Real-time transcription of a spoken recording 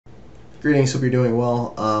Greetings, hope you're doing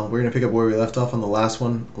well. We're going to pick up where we left off on the last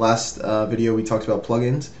one. Last video we talked about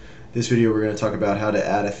plugins. This video we're going to talk about how to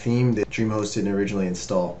add a theme that DreamHost didn't originally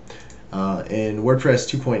install. In WordPress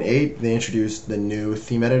 2.8 they introduced the new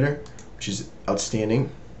theme editor, which is outstanding.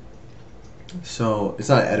 So it's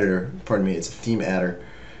not an editor, pardon me, it's a theme adder.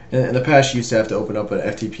 In the past you used to have to open up an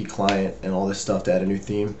FTP client and all this stuff to add a new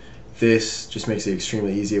theme. This just makes it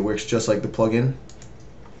extremely easy. It works just like the plugin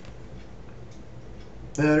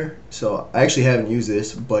editor. So I actually haven't used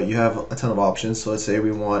this, but you have a ton of options. So let's say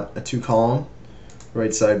we want a 2-column right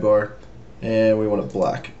sidebar and we want it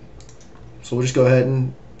black. So we'll just go ahead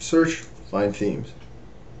and search, find themes.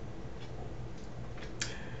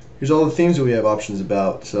 Here's all the themes that we have options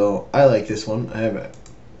about. So I like this one. I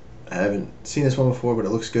haven't seen this one before, but it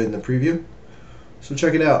looks good in the preview. So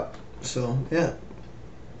check it out. So yeah,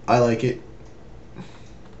 I like it.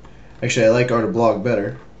 Actually, I like Art2Blog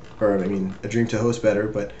better, or I mean a Dream to Host better,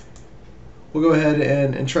 but we'll go ahead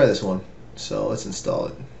and try this one. So let's install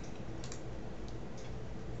it.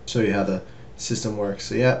 Show you how the system works.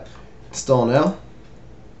 So yeah, install now.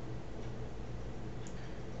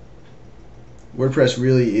 WordPress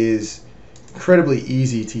really is incredibly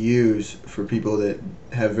easy to use for people that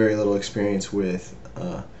have very little experience with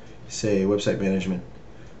say website management.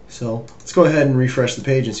 So let's go ahead and refresh the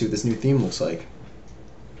page and see what this new theme looks like.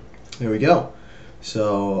 There we go.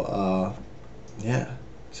 So yeah,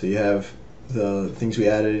 so you have the things we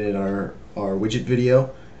added in our widget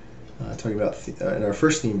video, talking about in our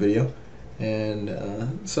first theme video,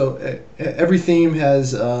 and so every theme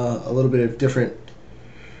has a little bit of different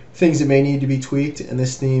things that may need to be tweaked. In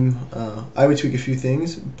this theme, I would tweak a few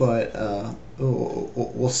things, but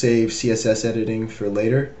we'll save CSS editing for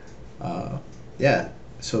later. Yeah,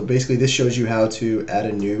 so basically this shows you how to add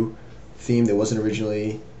a new theme that wasn't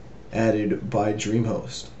originally added by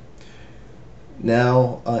DreamHost.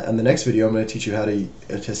 Now, on the next video, I'm going to teach you how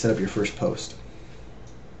to set up your first post.